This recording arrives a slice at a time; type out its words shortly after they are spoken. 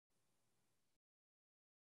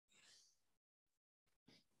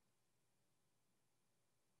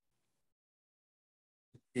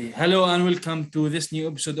Hello and welcome to this new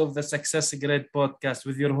episode of the Success Grade podcast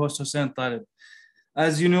with your host Hussein Talib.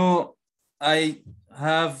 As you know, I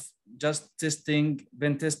have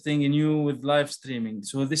been testing new with live streaming.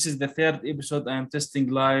 So this is the third episode I am testing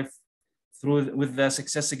live through with the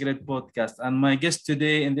Success Grade podcast. And my guest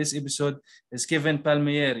today in this episode is Kevin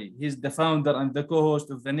Palmieri. He's the founder and the co-host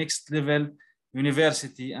of the Next Level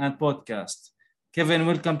University and podcast. Kevin,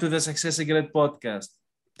 welcome to the Success Grade podcast.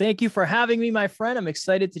 Thank you for having me, my friend. I'm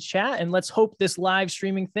excited to chat, and let's hope this live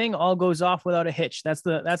streaming thing all goes off without a hitch. That's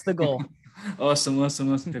the goal. Awesome.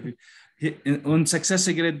 On Success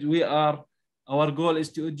Grid, our goal is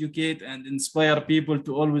to educate and inspire people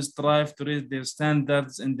to always strive to raise their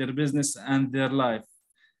standards in their business and their life.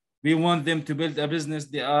 We want them to build a business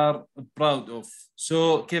they are proud of.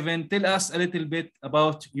 So, Kevin, tell us a little bit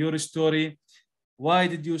about your story. Why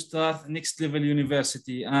did you start Next Level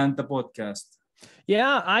University and the podcast?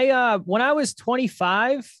 Yeah, I when I was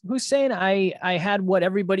 25, Hussein, I had what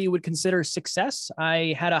everybody would consider success.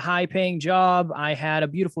 I had a high-paying job. I had a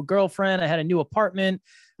beautiful girlfriend. I had a new apartment.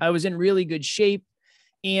 I was in really good shape,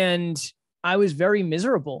 and I was very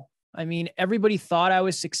miserable. I mean, everybody thought I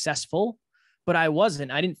was successful, but I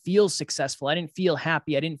wasn't. I didn't feel successful. I didn't feel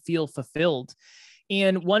happy. I didn't feel fulfilled.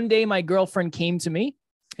 And one day my girlfriend came to me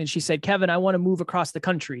and she said, "Kevin, I want to move across the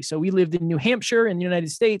country." So we lived in New Hampshire in the United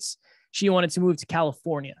States. She wanted to move to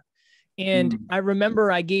California. And I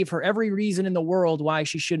remember I gave her every reason in the world why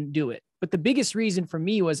she shouldn't do it. But the biggest reason for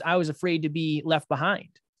me was I was afraid to be left behind.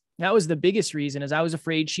 That was the biggest reason, is I was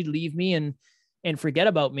afraid she'd leave me and forget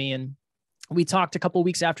about me. And we talked a couple of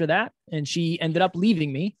weeks after that, and she ended up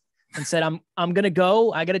leaving me and said, I'm going to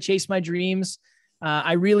go. I got to chase my dreams.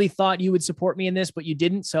 I really thought you would support me in this, but you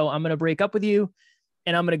didn't. So I'm going to break up with you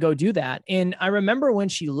and I'm going to go do that. And I remember when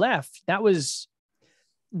she left, that was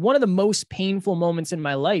one of the most painful moments in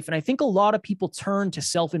my life. And I think a lot of people turn to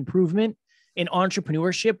self-improvement and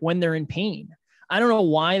entrepreneurship when they're in pain. I don't know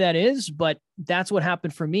why that is, but that's what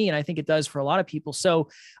happened for me. And I think it does for a lot of people. So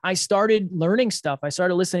I started learning stuff. I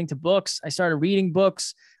started listening to books. I started reading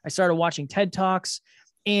books. I started watching TED Talks.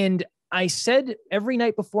 And I said every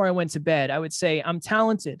night before I went to bed, I would say, I'm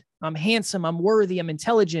talented, I'm handsome, I'm worthy, I'm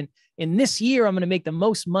intelligent. And this year, I'm going to make the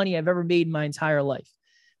most money I've ever made in my entire life.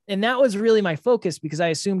 And that was really my focus, because I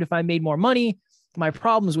assumed if I made more money, my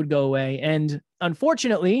problems would go away. And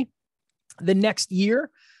unfortunately, the next year,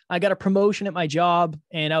 I got a promotion at my job,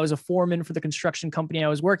 and I was a foreman for the construction company I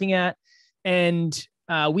was working at. And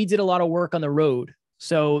we did a lot of work on the road.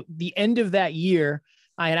 So the end of that year,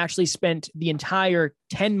 I had actually spent the entire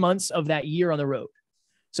 10 months of that year on the road.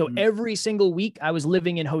 So every single week I was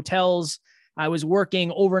living in hotels. I was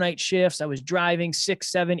working overnight shifts. I was driving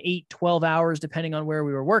 6, 7, 8, 12 hours, depending on where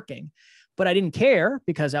we were working. But I didn't care,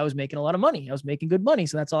 because I was making a lot of money. I was making good money.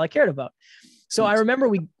 So that's all I cared about. So I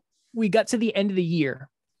remember we got to the end of the year,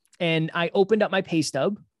 and I opened up my pay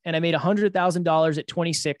stub, and I made $100,000 at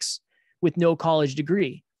 26 with no college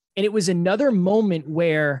degree. And it was another moment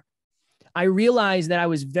where I realized that I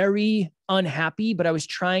was very unhappy, but I was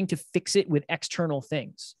trying to fix it with external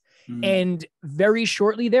things. And very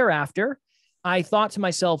shortly thereafter, I thought to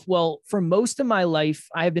myself, well, for most of my life,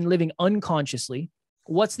 I have been living unconsciously.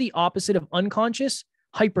 What's the opposite of unconscious?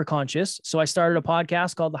 Hyperconscious. So I started a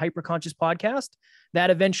podcast called the Hyperconscious Podcast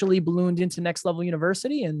that eventually ballooned into Next Level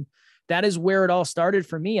University. And that is where it all started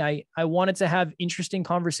for me. I wanted to have interesting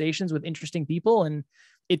conversations with interesting people, and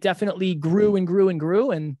it definitely grew and grew and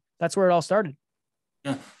grew. And that's where it all started.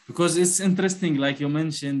 Yeah, because it's interesting, like you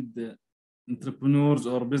mentioned, entrepreneurs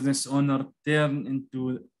or business owner turn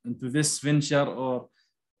into this venture or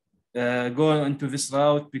go into this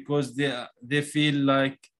route because they feel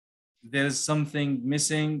like there's something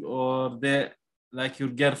missing, or they, like your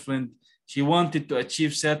girlfriend, she wanted to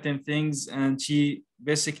achieve certain things, and she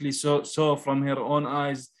basically saw from her own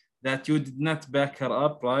eyes that you did not back her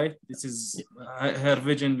up, right? This is her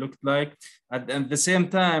vision looked like. At the same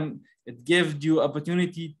time, it gave you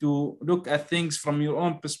opportunity to look at things from your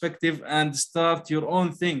own perspective and start your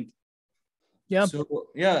own thing. Yeah.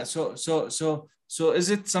 So is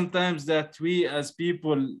it sometimes that we as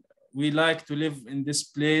people, we like to live in this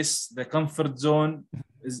place, the comfort zone?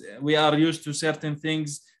 We are used to certain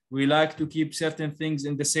things. We like to keep certain things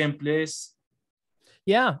in the same place.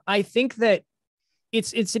 Yeah, I think that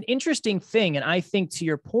it's an interesting thing. And I think, to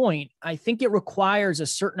your point, I think it requires a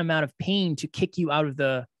certain amount of pain to kick you out of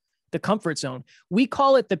the comfort zone. We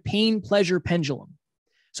call it the pain pleasure pendulum.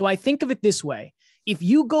 So I think of it this way. If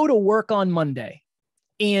you go to work on Monday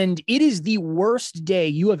and it is the worst day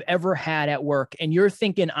you have ever had at work, and you're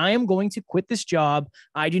thinking, I am going to quit this job.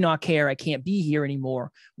 I do not care. I can't be here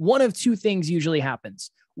anymore. One of two things usually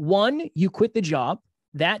happens. One, you quit the job,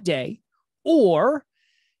 that day, or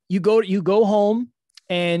you go home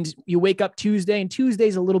and you wake up Tuesday, and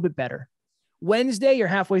Tuesday's a little bit better. Wednesday, you're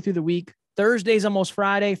halfway through the week. Thursday's almost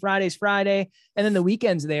Friday. Friday's Friday. And then the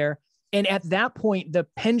weekend's there. And at that point, the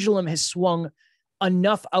pendulum has swung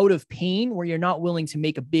enough out of pain where you're not willing to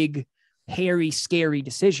make a big, hairy, scary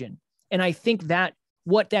decision. And I think that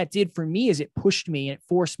what that did for me is it pushed me and it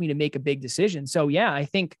forced me to make a big decision. So yeah, I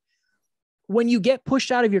think when you get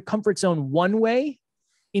pushed out of your comfort zone one way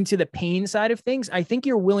into the pain side of things, I think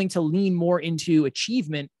you're willing to lean more into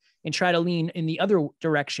achievement and try to lean in the other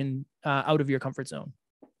direction out of your comfort zone.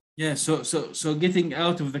 Yeah. So getting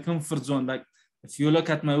out of the comfort zone, like if you look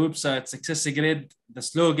at my website, Success Grade, the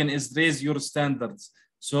slogan is raise your standards.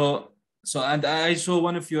 And I saw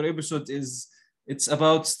one of your episodes it's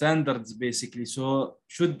about standards basically. So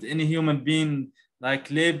should any human being like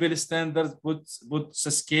label standards, put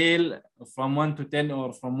a scale from 1 to 10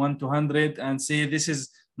 or from 1 to 100 and say, this is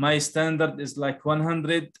my standard is like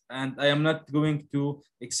 100 and I am not going to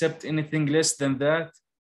accept anything less than that?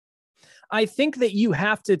 I think that you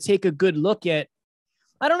have to take a good look at,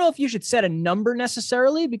 I don't know if you should set a number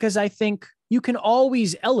necessarily, because I think you can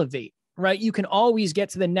always elevate, right? You can always get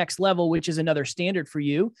to the next level, which is another standard for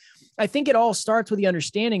you. I think it all starts with the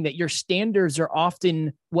understanding that your standards are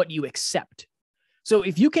often what you accept. So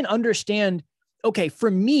if you can understand, okay, for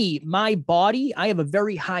me, my body, I have a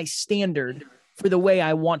very high standard for the way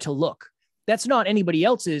I want to look. That's not anybody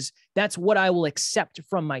else's. That's what I will accept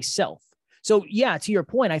from myself. So yeah, to your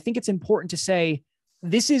point, I think it's important to say,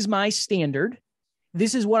 this is my standard.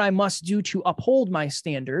 This is what I must do to uphold my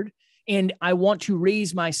standard. And I want to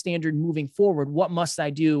raise my standard moving forward. What must I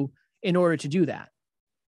do in order to do that?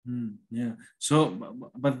 Yeah. So,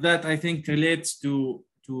 but that I think relates to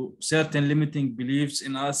certain limiting beliefs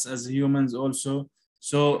in us as humans also.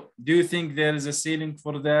 So do you think there is a ceiling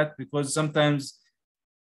for that? Because sometimes,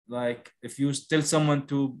 like if you tell someone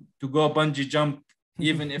to go bungee jump,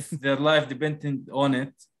 even if their life depended on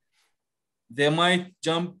it, they might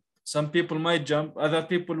jump. Some people might jump. Other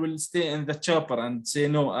people will stay in the chopper and say,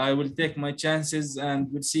 no, I will take my chances and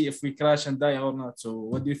we'll see if we crash and die or not. So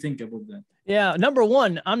what do you think about that? Yeah. Number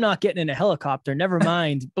one, I'm not getting in a helicopter, never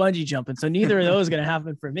mind bungee jumping. So neither of those are going to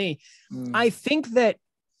happen for me. I think that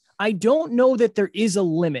I don't know that there is a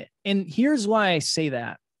limit. And here's why I say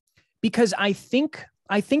that, because I think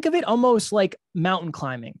of it almost like mountain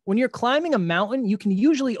climbing. When you're climbing a mountain, you can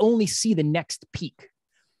usually only see the next peak.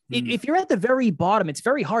 If you're at the very bottom, it's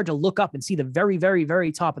very hard to look up and see the very, very,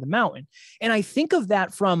 very top of the mountain. And I think of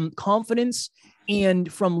that from confidence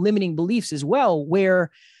and from limiting beliefs as well,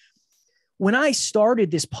 where when I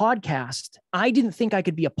started this podcast, I didn't think I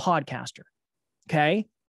could be a podcaster. Okay.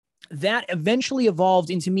 That eventually evolved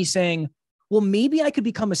into me saying, well, maybe I could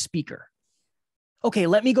become a speaker. Okay,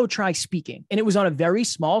 let me go try speaking. And it was on a very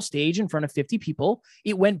small stage in front of 50 people.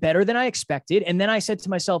 It went better than I expected. And then I said to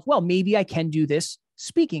myself, well, maybe I can do this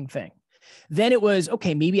speaking thing. Then it was,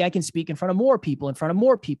 okay, maybe I can speak in front of more people,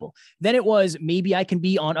 Then it was, maybe I can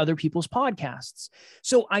be on other people's podcasts.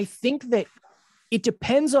 So I think that it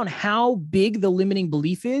depends on how big the limiting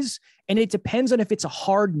belief is. And it depends on if it's a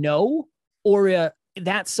hard no, or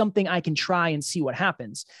that's something I can try and see what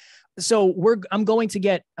happens. So I'm going to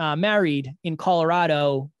get married in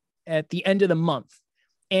Colorado at the end of the month.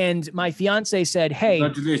 And my fiance said, hey,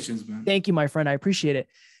 congratulations, man. Thank you, my friend. I appreciate it.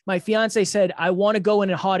 My fiance said, I want to go in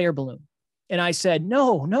a hot air balloon. And I said,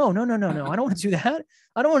 no. I don't want to do that.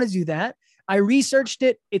 I don't want to do that. I researched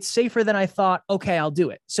it. It's safer than I thought. Okay, I'll do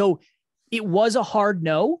it. So it was a hard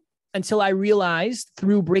no until I realized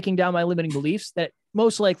through breaking down my limiting beliefs that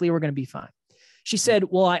most likely we're going to be fine. She said,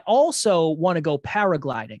 well, I also want to go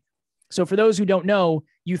paragliding. So for those who don't know,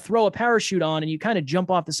 you throw a parachute on and you kind of jump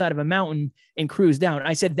off the side of a mountain and cruise down.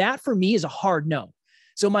 I said, that for me is a hard no.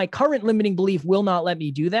 So my current limiting belief will not let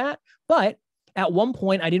me do that. But at one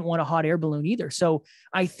point, I didn't want a hot air balloon either. So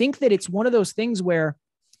I think that it's one of those things where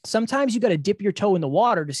sometimes you got to dip your toe in the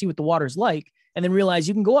water to see what the water's like, and then realize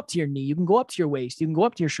you can go up to your knee, you can go up to your waist, you can go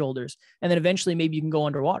up to your shoulders, and then eventually maybe you can go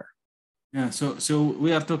underwater. Yeah. So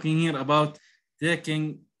we are talking here about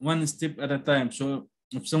taking one step at a time. So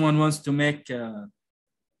if someone wants to make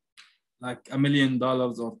like $1 million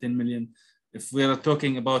or 10 million, if we are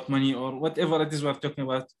talking about money or whatever it is we're talking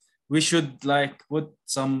about, we should like put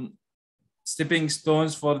some stepping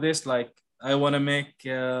stones for this. Like I want to make,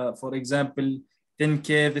 for example,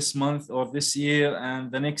 10K this month or this year,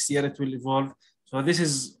 and the next year it will evolve. So this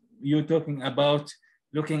is you talking about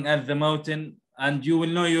looking at the mountain, and you will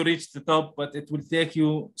know you reach the top, but it will take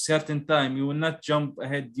you certain time. You will not jump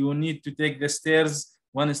ahead. You will need to take the stairs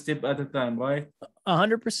one step at a time, right?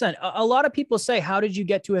 100%. A lot of people say, how did you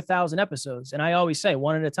get to 1,000 episodes? And I always say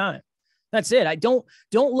one at a time. That's it. I don't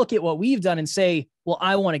look at what we've done and say, well,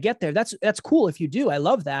 I want to get there. That's cool if you do. I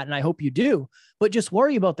love that. And I hope you do, but just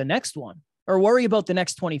worry about the next one, or worry about the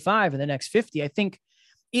next 25 and the next 50. I think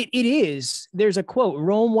it is, there's a quote,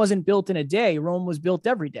 Rome wasn't built in a day. Rome was built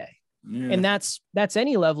every day. Yeah. And that's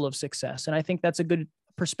any level of success. And I think that's a good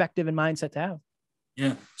perspective and mindset to have.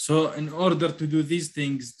 Yeah. So in order to do these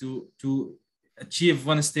things, to achieve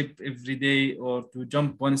one step every day, or to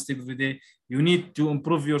jump one step every day, you need to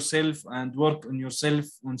improve yourself and work on yourself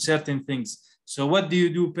on certain things. So what do you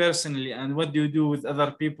do personally, and what do you do with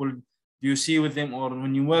other people? Do you see with them, or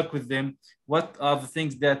when you work with them, what are the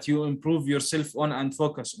things that you improve yourself on and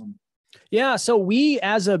focus on? Yeah. So we,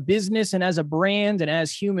 as a business and as a brand and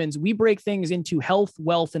as humans, we break things into health,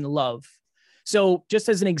 wealth, and love. So just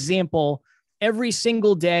as an example, every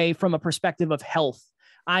single day from a perspective of health,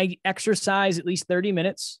 I exercise at least 30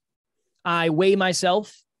 minutes. I weigh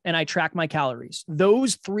myself and I track my calories.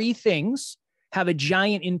 Those three things have a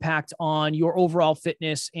giant impact on your overall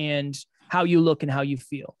fitness and how you look and how you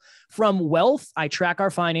feel. From wealth, I track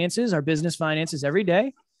our finances, our business finances every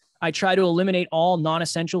day. I try to eliminate all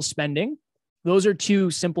non-essential spending. Those are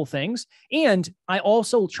two simple things. And I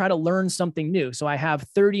also try to learn something new. So I have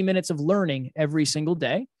 30 minutes of learning every single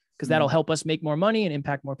day, because that'll help us make more money and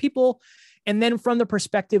impact more people. And then from the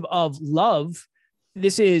perspective of love,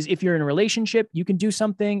 this is, if you're in a relationship, you can do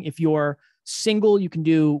something. If you're single, you can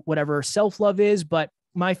do whatever self-love is. But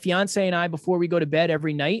my fiance and I, before we go to bed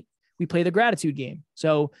every night, we play the gratitude game.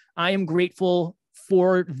 So I am grateful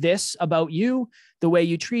for this about you, the way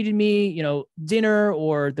you treated me, you know, dinner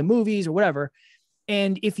or the movies or whatever.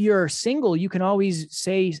 And if you're single, you can always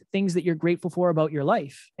say things that you're grateful for about your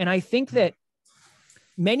life. And I think that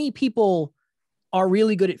many people are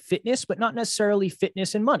really good at fitness, but not necessarily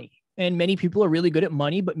fitness and money. And many people are really good at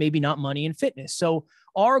money, but maybe not money and fitness. So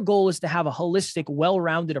our goal is to have a holistic,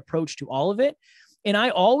 well-rounded approach to all of it. And I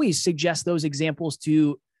always suggest those examples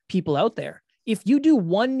to people out there. If you do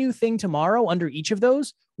one new thing tomorrow under each of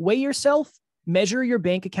those, weigh yourself, measure your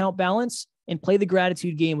bank account balance, and play the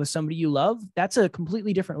gratitude game with somebody you love, that's a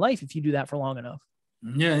completely different life if you do that for long enough.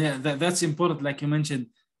 Yeah, that's important. Like you mentioned,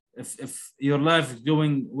 if your life is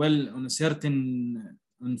doing well on a certain,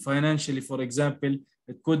 on financially, for example,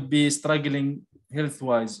 it could be struggling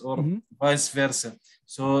health-wise or vice versa.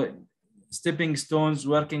 So stepping stones,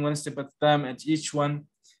 working one step at a time at each one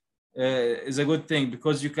is a good thing,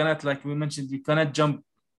 because you cannot, like we mentioned, you cannot jump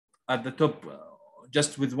at the top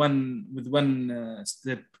just with one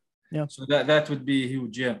step. Yeah. So that would be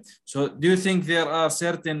huge. Yeah. So do you think there are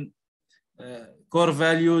certain core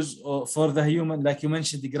values for the human, like you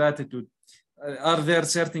mentioned, the gratitude? Are there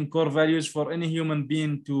certain core values for any human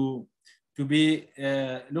being to be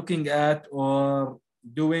looking at or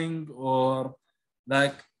doing, or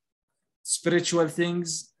like spiritual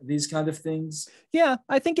things, these kind of things? Yeah,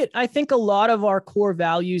 I think a lot of our core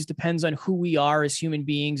values depends on who we are as human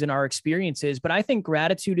beings and our experiences. But I think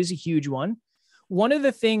gratitude is a huge one. One of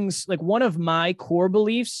the things, like one of my core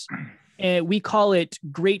beliefs, we call it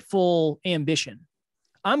grateful ambition.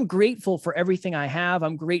 I'm grateful for everything I have.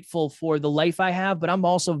 I'm grateful for the life I have, but I'm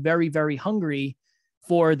also very, very hungry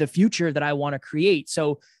for the future that I want to create.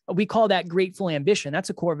 So we call that grateful ambition. That's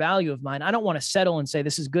a core value of mine. I don't want to settle and say,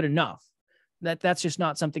 this is good enough. That's just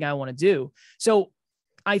not something I want to do. So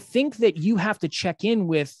I think that you have to check in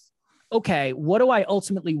with, okay, what do I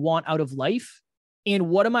ultimately want out of life? And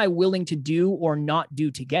what am I willing to do or not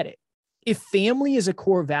do to get it? If family is a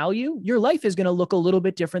core value, your life is going to look a little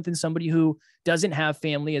bit different than somebody who doesn't have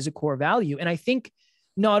family as a core value. And I think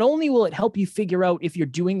not only will it help you figure out if you're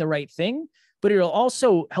doing the right thing, but it'll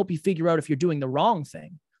also help you figure out if you're doing the wrong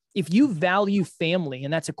thing. If you value family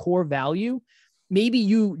and that's a core value, maybe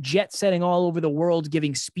you jet setting all over the world,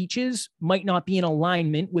 giving speeches might not be in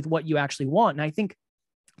alignment with what you actually want. And I think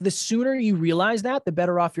the sooner you realize that, the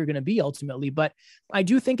better off you're going to be ultimately. But I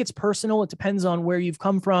do think it's personal. It depends on where you've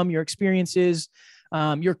come from, your experiences,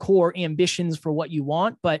 your core ambitions for what you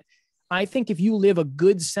want. But I think if you live a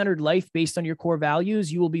good centered life based on your core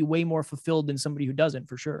values, you will be way more fulfilled than somebody who doesn't,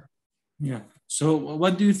 for sure. Yeah. So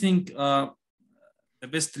what do you think the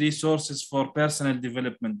best resources for personal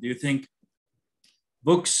development? Do you think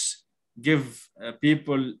books give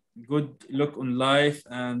people good look on life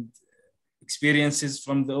and experiences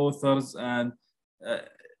from the authors, and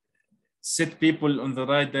set people on the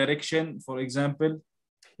right direction, for example?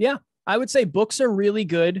 Yeah, I would say books are really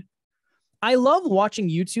good. I love watching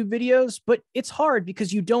YouTube videos, but it's hard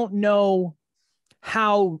because you don't know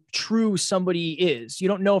how true somebody is. You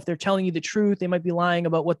don't know if they're telling you the truth. They might be lying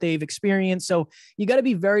about what they've experienced. So you got to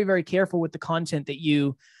be very, very careful with the content that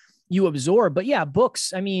you absorb. But yeah,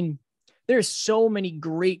 books. I mean, there's so many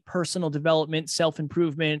great personal development,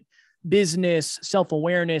 self-improvement, business,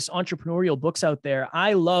 self-awareness, entrepreneurial books out there.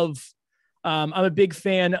 I love, I'm a big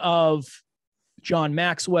fan of John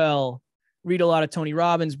Maxwell, read a lot of Tony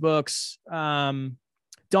Robbins books.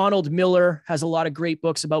 Donald Miller has a lot of great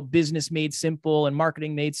books about business made simple and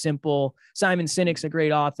marketing made simple. Simon Sinek's a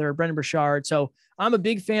great author, Brendan Burchard. So I'm a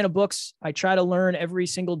big fan of books. I try to learn every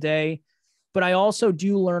single day, but I also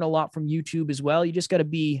do learn a lot from YouTube as well. You just got to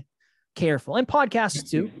be careful, and podcasts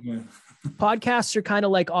too. Yeah. Podcasts are kind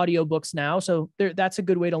of like audiobooks now. So that's a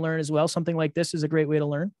good way to learn as well. Something like this is a great way to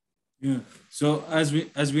learn. Yeah. So as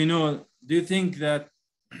we know, do you think that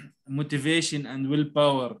motivation and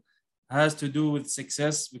willpower has to do with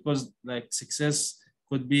success? Because like success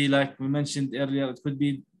could be, like we mentioned earlier, it could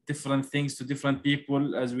be different things to different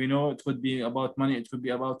people. As we know, it could be about money, it could be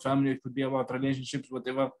about family, it could be about relationships,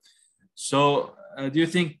 whatever. So do you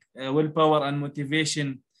think willpower and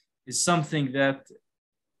motivation is something that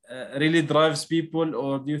really drives people,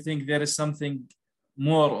 or do you think there is something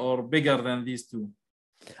more or bigger than these two?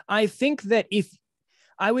 I think that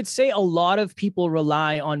I would say a lot of people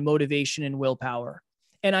rely on motivation and willpower.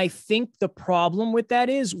 And I think the problem with that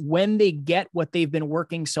is when they get what they've been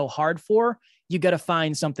working so hard for, you got to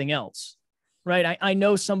find something else, right? I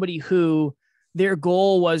know somebody who their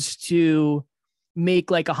goal was to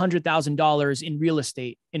make like $100,000 in real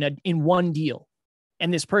estate in one deal.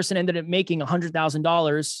 And this person ended up making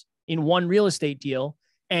 $100,000 in one real estate deal.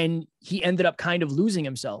 And he ended up kind of losing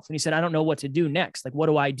himself. And he said, I don't know what to do next. Like, what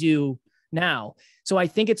do I do now? So I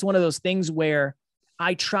think it's one of those things where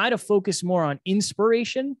I try to focus more on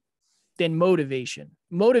inspiration than motivation.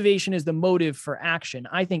 Motivation is the motive for action.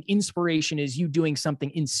 I think inspiration is you doing something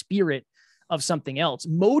in spirit of something else.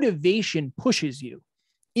 Motivation pushes you.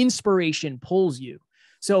 Inspiration pulls you.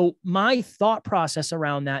 So my thought process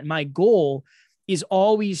around that, my goal is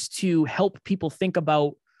always to help people think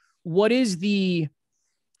about what is the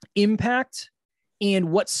impact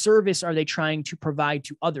and what service are they trying to provide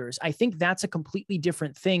to others. I think that's a completely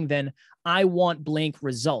different thing than I want blank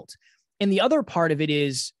result. And the other part of it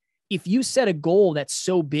is if you set a goal that's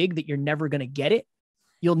so big that you're never going to get it,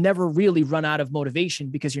 you'll never really run out of motivation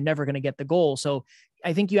because you're never going to get the goal. So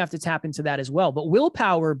I think you have to tap into that as well. But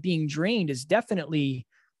willpower being drained is definitely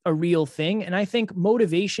a real thing. And I think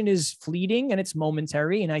motivation is fleeting and it's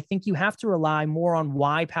momentary. And I think you have to rely more on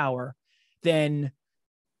why power than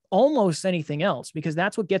almost anything else, because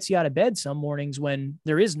that's what gets you out of bed some mornings when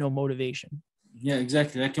there is no motivation. Yeah,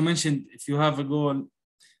 exactly. Like you mentioned, if you have a goal,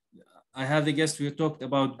 I had a guest, we talked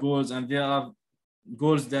about goals, and there are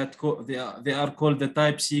goals that they are called the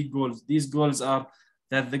type C goals. These goals are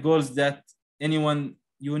the goals that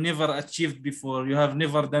you never achieved before, you have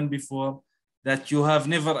never done before, that you have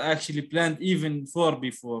never actually planned even for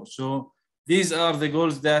before. So these are the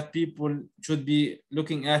goals that people should be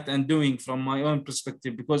looking at and doing from my own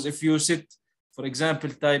perspective. Because if you set, for example,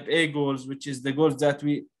 type A goals, which is the goals that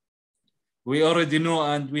we already know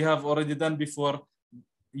and we have already done before,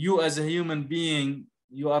 you as a human being,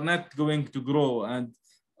 you are not going to grow. And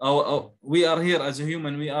we are here as a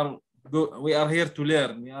human, we are here to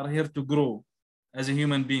learn, we are here to grow as a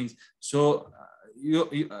human beings. So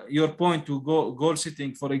your point to goal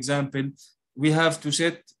setting, for example, we have to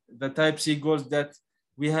set the type C goals that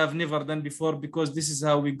we have never done before, because this is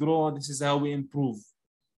how we grow, this is how we improve.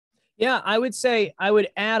 Yeah, I would say I would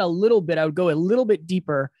add a little bit, I would go a little bit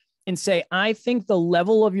deeper and say, I think the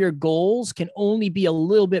level of your goals can only be a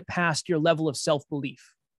little bit past your level of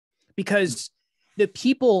self-belief, because the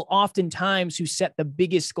people oftentimes who set the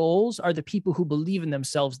biggest goals are the people who believe in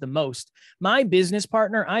themselves the most. My business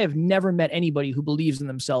partner, I have never met anybody who believes in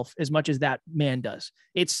themselves as much as that man does.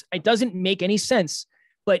 It doesn't make any sense,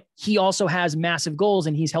 but he also has massive goals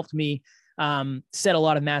and he's helped me set a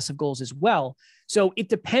lot of massive goals as well. So it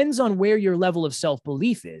depends on where your level of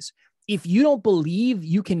self-belief is. If you don't believe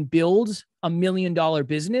you can build $1 million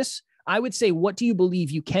business, I would say, what do you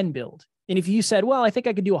believe you can build? And if you said, well, I think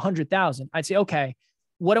I could do 100,000, I'd say, okay,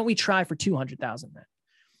 why don't we try for 200,000 then?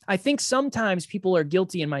 I think sometimes people are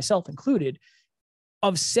guilty, and myself included,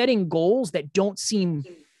 of setting goals that don't seem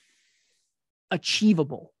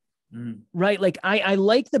achievable, right? Like I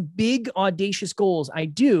like the big audacious goals. I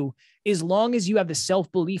do, as long as you have the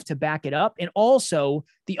self-belief to back it up, and also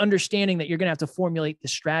the understanding that you're going to have to formulate the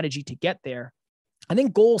strategy to get there. I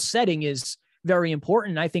think goal setting is very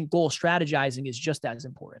important. I think goal strategizing is just as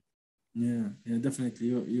important. Yeah, definitely.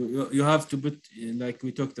 You have to put, like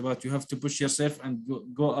we talked about, you have to push yourself and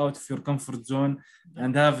go out of your comfort zone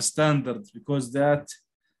and have standards, because that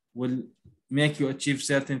will make you achieve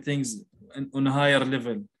certain things on a higher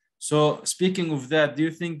level. So speaking of that, do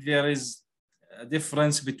you think there is a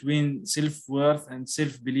difference between self-worth and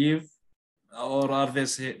self-belief, or are they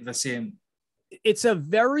the same? It's a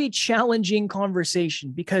very challenging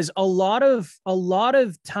conversation because a lot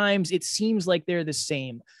of times it seems like they're the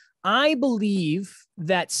same. I believe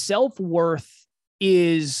that self-worth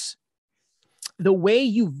is the way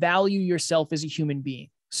you value yourself as a human being.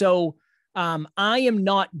 So I am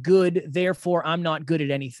not good, therefore I'm not good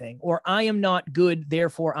at anything, or I am not good,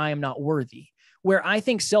 therefore I am not worthy. Where I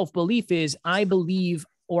think self-belief is I believe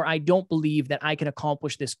or I don't believe that I can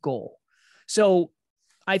accomplish this goal. So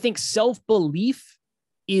I think self-belief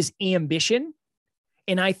is ambition.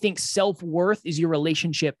 And I think self-worth is your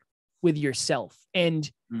relationship with yourself. And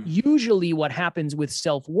usually what happens with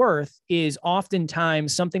self-worth is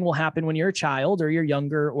oftentimes something will happen when you're a child or you're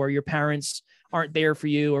younger or your parents aren't there for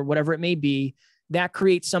you or whatever it may be. That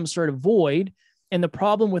creates some sort of void. And the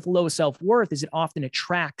problem with low self-worth is it often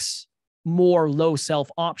attracts more low self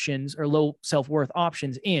options or low self-worth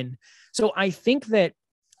options in. So I think that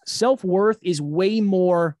self-worth is way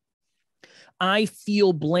more, I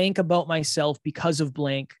feel blank about myself because of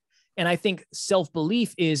blank. And I think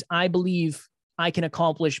self-belief is I believe I can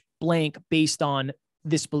accomplish blank based on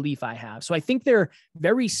this belief I have. So I think they're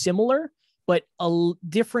very similar, but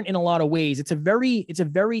different in a lot of ways. It's a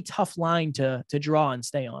very tough line to draw and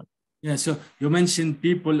stay on. Yeah. So you mentioned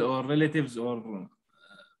people or relatives or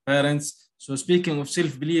parents. So speaking of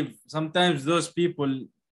self-belief, sometimes those people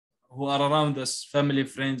who are around us, family,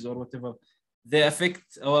 friends, or whatever, they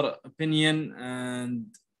affect our opinion, and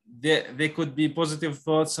they could be positive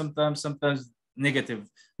thoughts sometimes negative.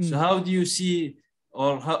 So how do you see,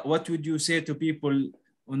 or what would you say to people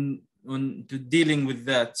on to dealing with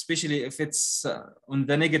that, especially if it's on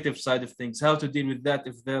the negative side of things? How to deal with that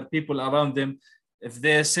if there are people around them, if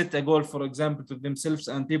they set a goal, for example, to themselves,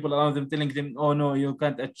 and people around them telling them, "Oh no, you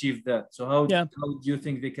can't achieve that." So how do you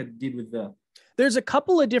think they can deal with that? There's a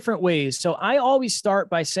couple of different ways. So I always start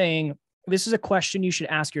by saying, this is a question you should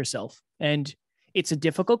ask yourself. And it's a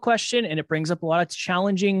difficult question and it brings up a lot of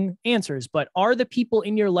challenging answers. But are the people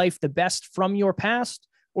in your life the best from your past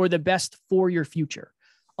or the best for your future?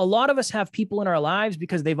 A lot of us have people in our lives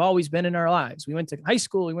because they've always been in our lives. We went to high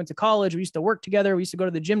school, we went to college, we used to work together, we used to go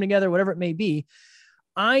to the gym together, whatever it may be.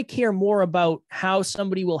 I care more about how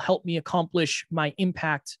somebody will help me accomplish my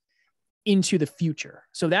impact into the future.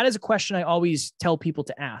 So that is a question I always tell people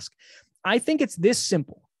to ask. I think it's this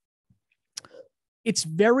simple. It's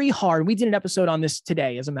very hard. We did an episode on this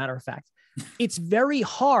today, as a matter of fact. It's very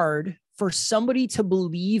hard for somebody to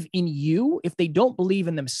believe in you if they don't believe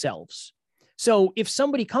in themselves. So if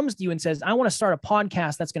somebody comes to you and says, I want to start a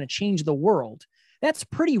podcast that's going to change the world, that's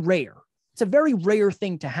pretty rare. It's a very rare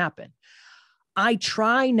thing to happen. I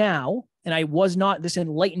try now, and I was not this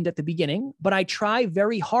enlightened at the beginning, but I try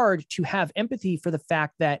very hard to have empathy for the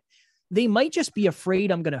fact that they might just be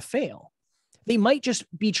afraid I'm going to fail. They might just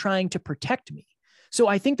be trying to protect me. So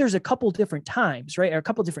I think there's a couple different times, right? Or a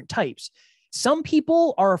couple different types. Some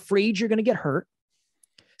people are afraid you're going to get hurt.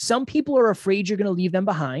 Some people are afraid you're going to leave them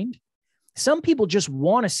behind. Some people just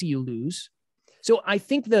want to see you lose. So I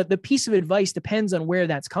think the piece of advice depends on where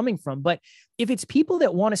that's coming from. But if it's people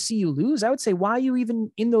that want to see you lose, I would say, why are you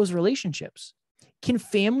even in those relationships? Can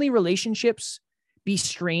family relationships be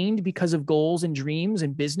strained because of goals and dreams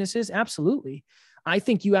and businesses? Absolutely. I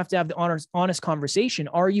think you have to have the honest conversation.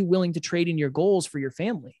 Are you willing to trade in your goals for your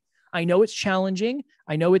family? I know it's challenging.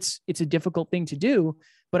 I know it's a difficult thing to do,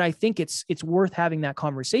 but I think it's worth having that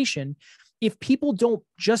conversation. If people don't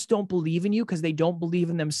believe in you because they don't believe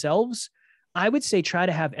in themselves, I would say try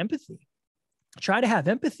to have empathy. Try to have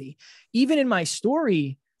empathy. Even in my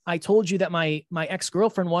story, I told you that my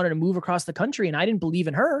ex-girlfriend wanted to move across the country and I didn't believe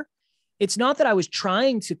in her. It's not that I was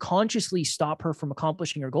trying to consciously stop her from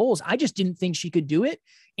accomplishing her goals. I just didn't think she could do it.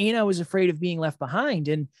 And I was afraid of being left behind.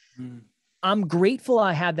 And I'm grateful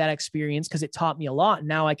I had that experience because it taught me a lot.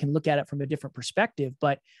 Now I can look at it from a different perspective.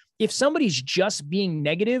 But if somebody's just being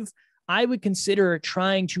negative, I would consider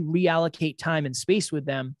trying to reallocate time and space with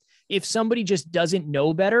them. If somebody just doesn't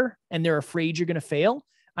know better and they're afraid you're going to fail,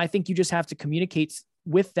 I think you just have to communicate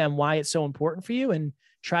with them why it's so important for you and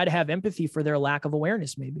try to have empathy for their lack of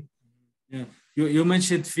awareness, maybe. Yeah, you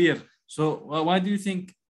mentioned fear. So why do you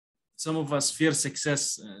think some of us fear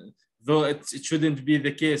success, though it shouldn't be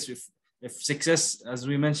the case? If success, as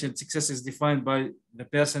we mentioned, success is defined by the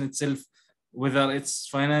person itself, whether it's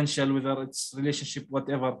financial, whether it's relationship,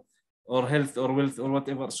 whatever, or health or wealth or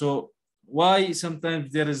whatever. So why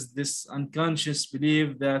sometimes there is this unconscious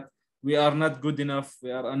belief that we are not good enough,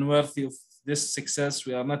 we are unworthy of this success,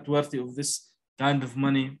 we are not worthy of this kind of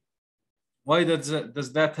money. Why does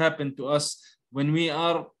that happen to us when we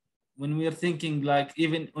are thinking, like,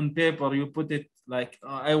 even on paper you put it like,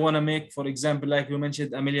 I want to make, for example, like you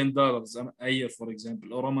mentioned, $1 million a year, for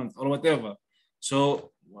example, or a month, or whatever.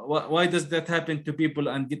 So why does that happen to people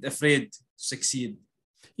and get afraid to succeed?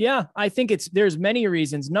 Yeah, I think there's many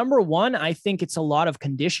reasons. Number one, I think it's a lot of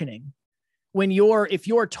conditioning. If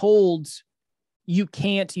you're told you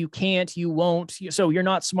can't, you won't, so you're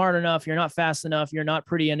not smart enough, you're not fast enough, you're not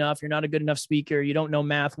pretty enough, you're not a good enough speaker, you don't know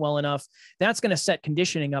math well enough, that's going to set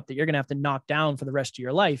conditioning up that you're going to have to knock down for the rest of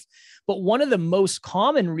your life. But one of the most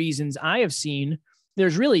common reasons I have seen,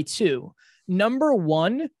 there's really two. Number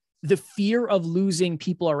one, the fear of losing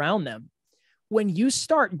people around them. When you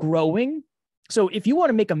start growing, so if you want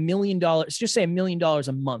to make $1 million, just say $1 million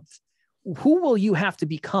a month, who will you have to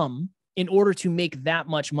become in order to make that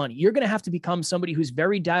much money? You're going to have to become somebody who's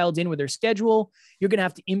very dialed in with their schedule. You're going to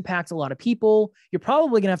have to impact a lot of people. You're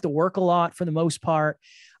probably going to have to work a lot for the most part.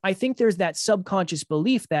 I think there's that subconscious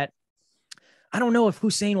belief that I don't know if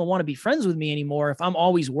Hussein will want to be friends with me anymore if I'm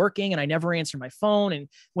always working and I never answer my phone. And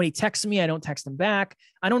when he texts me, I don't text him back.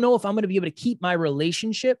 I don't know if I'm going to be able to keep my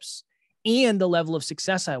relationships and the level of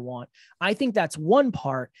success I want. I think that's one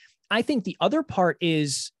part. I think the other part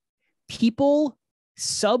is people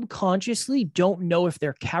subconsciously don't know if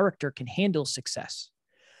their character can handle success.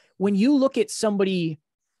 When you look at somebody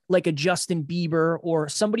like a Justin Bieber or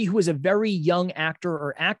somebody who is a very young actor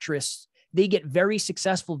or actress, they get very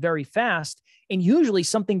successful very fast. And usually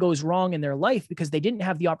something goes wrong in their life because they didn't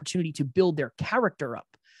have the opportunity to build their character up.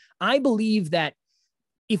 I believe that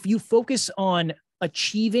if you focus on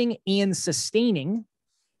achieving and sustaining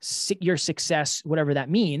your success, whatever that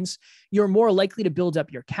means, you're more likely to build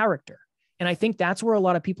up your character. And I think that's where a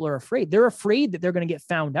lot of people are afraid. They're afraid that they're going to get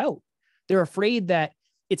found out. They're afraid that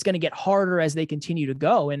it's going to get harder as they continue to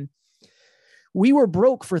go. And we were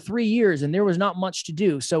broke for 3 years and there was not much to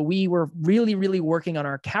do. So we were really, really working on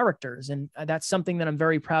our characters. And that's something that I'm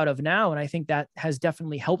very proud of now. And I think that has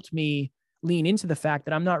definitely helped me lean into the fact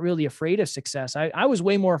that I'm not really afraid of success. I was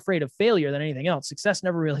way more afraid of failure than anything else. Success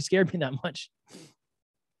never really scared me that much.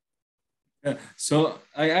 So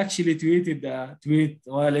I actually tweeted a tweet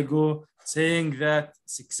a while ago saying that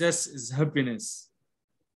success is happiness.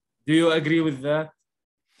 Do you agree with that?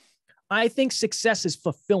 I think success is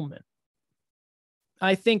fulfillment.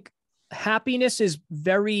 I think happiness is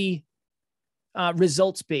very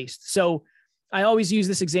results-based. So I always use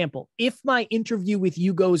this example. If my interview with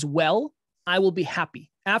you goes well, I will be happy.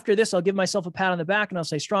 After this, I'll give myself a pat on the back and I'll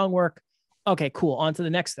say, strong work. Okay, cool. On to the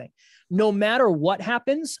next thing. No matter what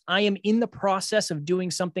happens, I am in the process of doing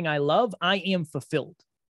something I love. I am fulfilled.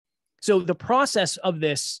 So the process of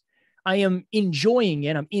this, I am enjoying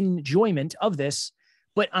it. I'm in enjoyment of this,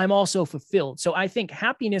 but I'm also fulfilled. So I think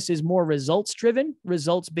happiness is more results driven,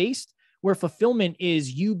 results based, where fulfillment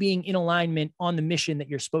is you being in alignment on the mission that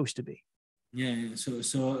you're supposed to be. Yeah.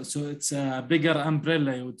 So it's a bigger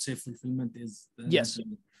umbrella, I would say fulfillment is. Yes.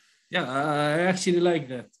 Yeah, I actually like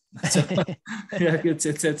that. Yeah,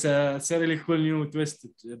 it's a really cool new twist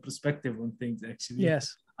perspective on things, actually.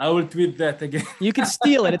 Yes. I will tweet that again. You can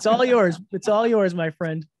steal it. It's all yours. It's all yours, my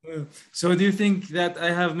friend. So do you think that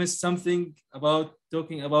I have missed something about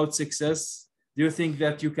talking about success? Do you think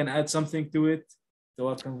that you can add something to it, to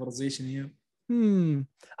our conversation here?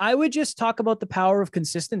 I would just talk about the power of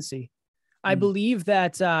consistency. I believe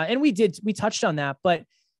that, and we touched on that, but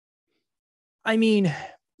I mean,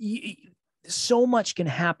 so much can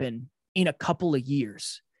happen in a couple of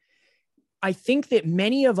years. I think that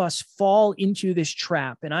many of us fall into this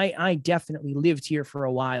trap, and I definitely lived here for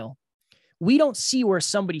a while. We don't see where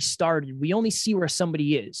somebody started. We only see where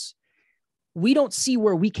somebody is. We don't see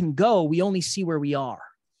where we can go. We only see where we are.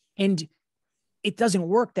 And it doesn't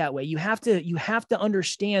work that way. You have to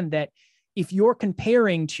understand that if you're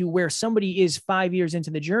comparing to where somebody is 5 years into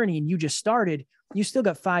the journey and you just started, you still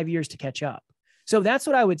got 5 years to catch up. So that's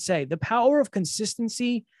what I would say. The power of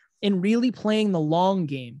consistency in really playing the long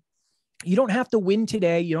game. You don't have to win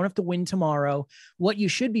today. You don't have to win tomorrow. What you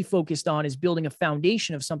should be focused on is building a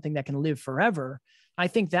foundation of something that can live forever. I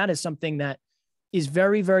think that is something that is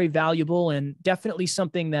very, very valuable and definitely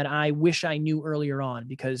something that I wish I knew earlier on,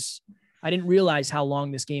 because I didn't realize how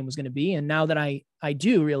long this game was going to be. And now that I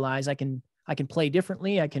do realize I can play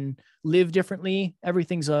differently. I can live differently.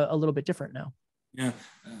 Everything's a little bit different now. Yeah.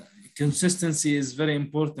 Consistency is very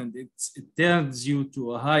important. It turns you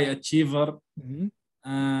to a high achiever,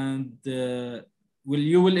 and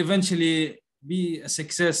you will eventually be a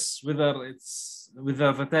success, whether it's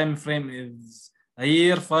whether the time frame is a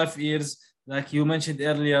year, 5 years, like you mentioned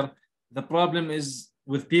earlier. The problem is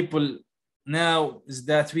with people now is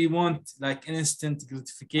that we want like instant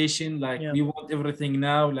gratification, like we want everything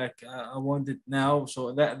now, like I want it now.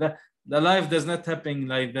 So that the life does not happen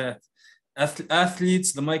like that.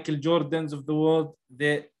 Athletes, the Michael Jordans of the world,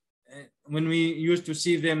 they when we used to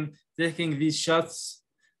see them taking these shots,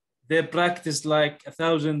 they practice like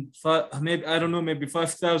 1,000, maybe I don't know, maybe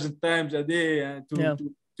 5,000 times a day to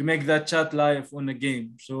make that shot live on a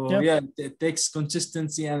game. So it takes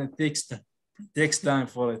consistency and it takes time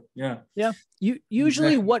for it. Yeah. You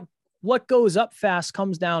usually what goes up fast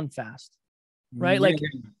comes down fast, right? Like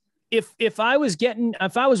if I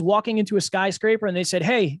was walking into a skyscraper and they said,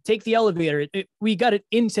 "Hey, take the elevator. We got it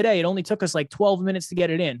in today. It only took us like 12 minutes to get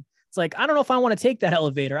it in." It's like, I don't know if I want to take that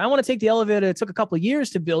elevator. I want to take the elevator that took a couple of years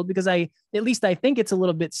to build because at least I think it's a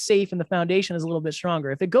little bit safe and the foundation is a little bit stronger.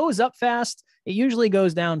 If it goes up fast, it usually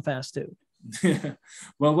goes down fast too.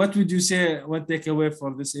 Well, what would you say, what takeaway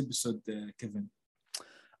for this episode, Kevin?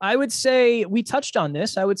 I would say we touched on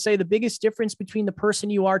this. I would say the biggest difference between the person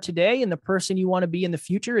you are today and the person you want to be in the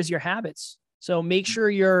future is your habits. So make sure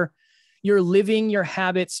you're living your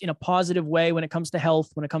habits in a positive way when it comes to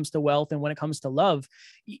health, when it comes to wealth, and when it comes to love.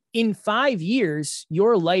 In 5 years,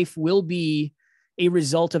 your life will be a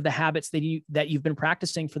result of the habits that you've been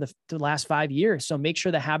practicing for the last 5 years. So make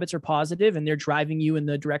sure the habits are positive and they're driving you in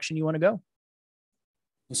the direction you want to go.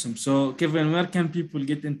 Awesome. So Kevin, where can people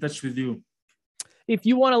get in touch with you? If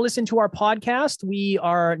you want to listen to our podcast, we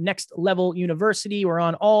are Next Level University. We're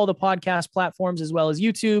on all the podcast platforms as well as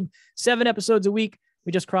YouTube, 7 episodes a week.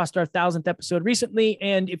 We just crossed our 1,000th episode recently.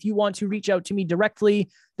 And if you want to reach out to me directly,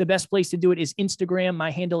 the best place to do it is Instagram.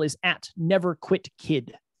 My handle is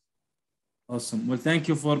 @NeverQuitKid. Awesome. Well, thank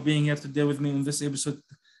you for being here today with me on this episode,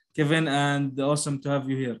 Kevin, and awesome to have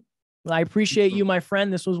you here. Well, I appreciate you, my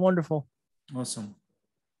friend. This was wonderful. Awesome.